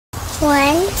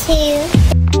1, 2.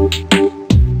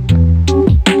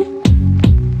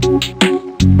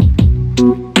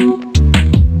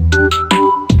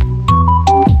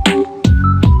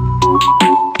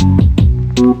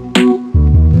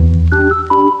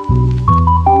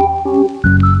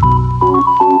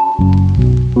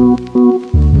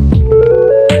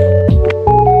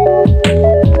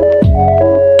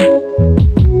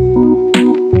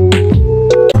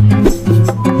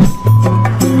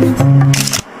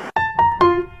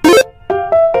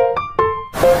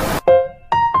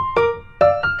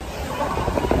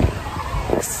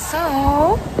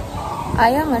 So,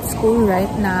 I am at school right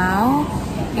now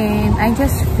and I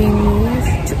just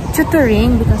finished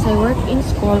tutoring because I work in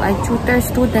school. I tutor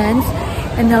students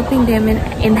and helping them in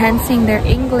enhancing their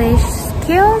English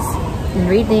skills in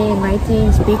reading,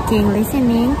 writing, speaking,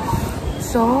 listening.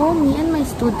 So, me and my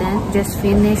student just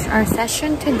finished our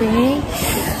session today.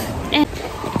 And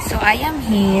so, I am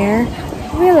here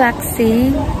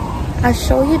relaxing. I'll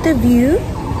show you the view.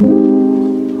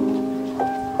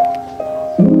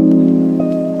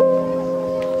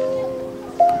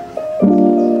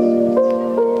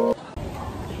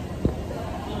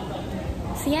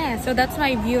 So that's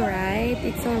my view, right?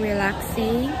 It's so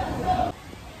relaxing.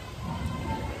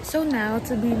 So now,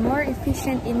 to be more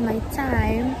efficient in my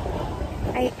time,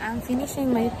 I am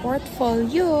finishing my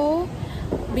portfolio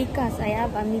because I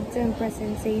have a midterm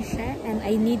presentation and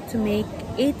I need to make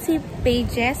 80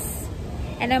 pages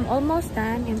and I'm almost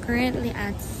done. I'm currently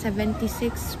at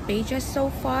 76 pages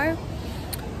so far.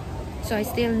 So I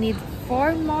still need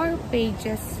 4 more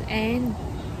pages and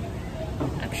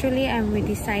actually I'm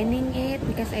redesigning it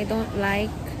because I don't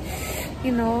like,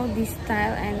 you know, this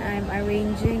style and I'm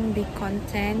arranging the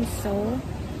content, so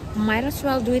might as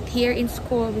well do it here in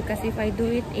school because if I do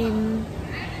it in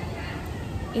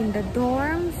the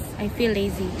dorms I feel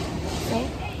lazy. So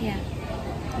yeah,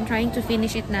 I'm trying to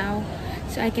finish it now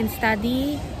so I can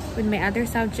study with my other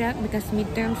subject because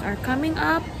midterms are coming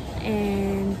up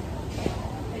and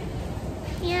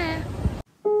yeah.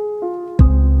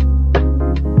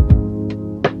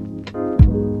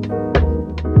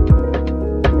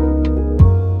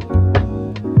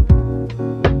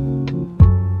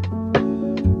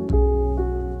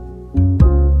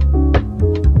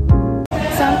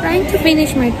 To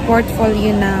finish my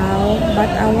portfolio now, but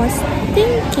I was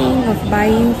thinking of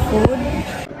buying food.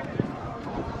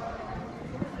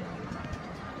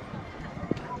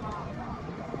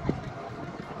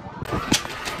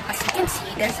 As you can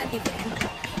see, there's an event,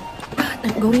 but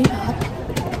I'm going up.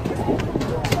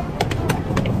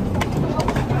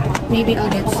 Maybe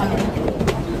I'll get some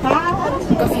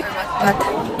coffee or what, but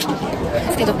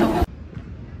still don't know.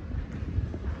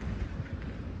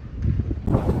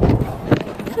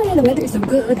 The weather is so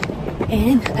good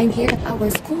and I'm here at our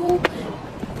school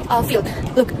field.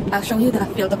 Look, I'll show you the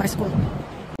field of our school.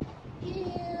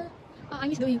 Here, I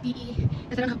miss doing PE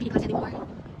because I don't have PE class anymore.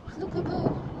 Look, it's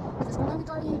a small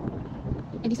dormitory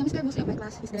and this semester most of my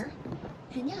class is there.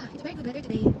 And yeah, it's very good weather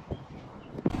today.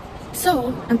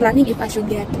 So, I'm planning if I should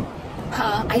get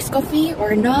iced coffee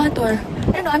or not, or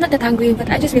I don't know, I'm not that hungry,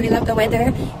 but I just really love the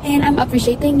weather and I'm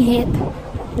appreciating it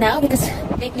now because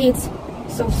lately it's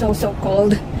so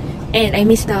cold. And I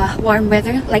miss the warm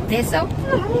weather like this, so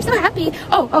I'm so happy.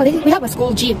 Oh, we have a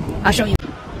school gym. I'll show you.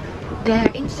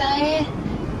 There inside,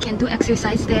 can do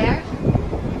exercise there,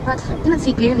 but you cannot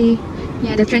see clearly.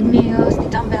 Yeah, the treadmills, the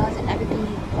dumbbells, and everything.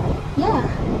 Yeah.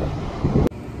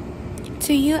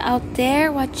 To you out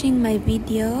there watching my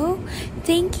video,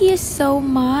 thank you so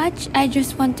much. I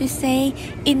just want to say,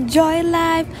 enjoy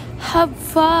life, have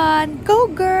fun, go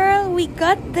girl, we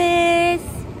got this.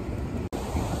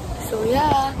 So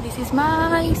yeah, this is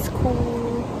my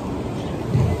school.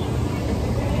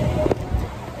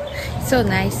 So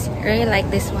nice, really like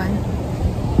this one.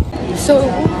 So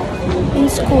in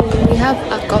school we have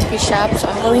a coffee shop, so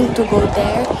I'm going to go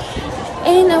there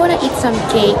and I want to eat some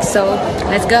cake, so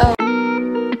let's go.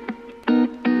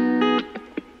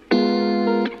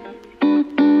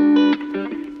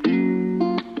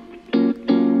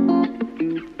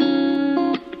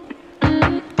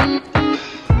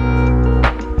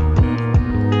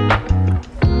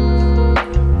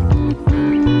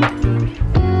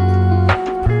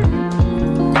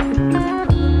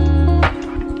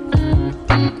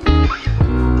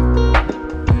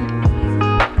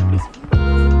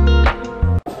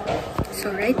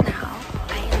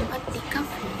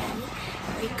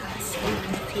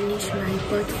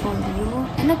 Portfolio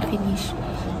and not finish,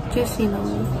 just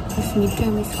this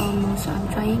midterm is almost, so I'm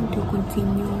trying to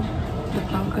continue the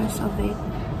progress of it.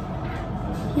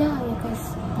 Yeah, because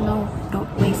don't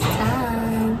waste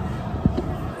time.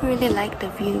 I really like the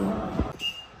view.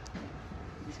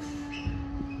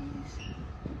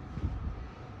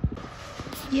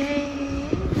 Yay!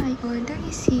 My order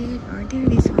is here. Order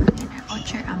this one and I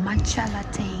ordered a matcha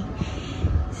latte.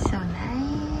 So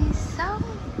nice. So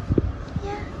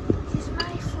yeah, this is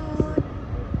my food.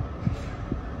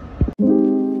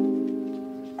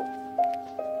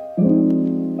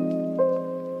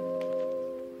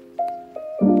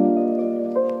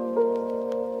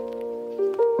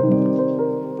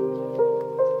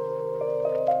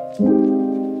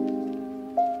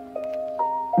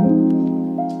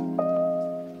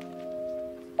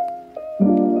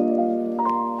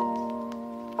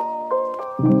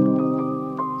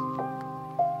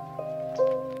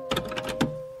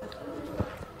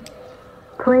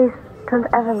 Please don't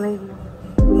ever leave me.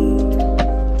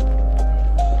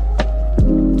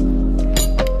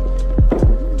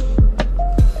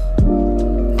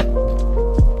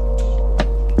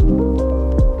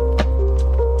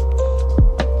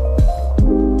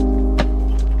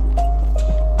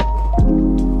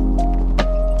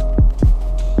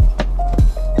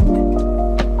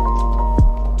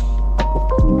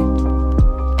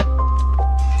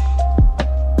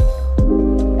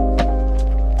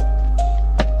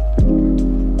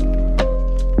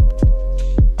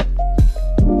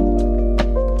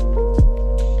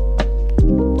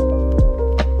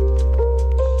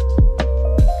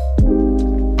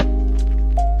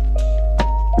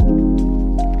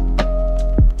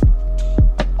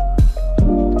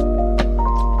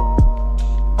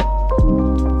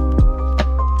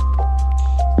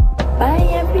 Bye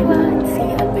everyone. See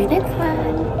you on my next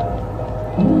one.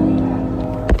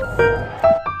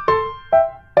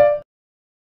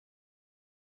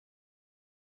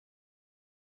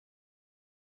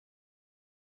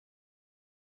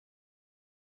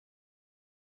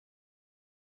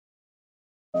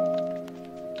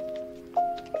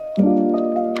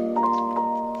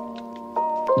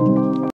 Thank you.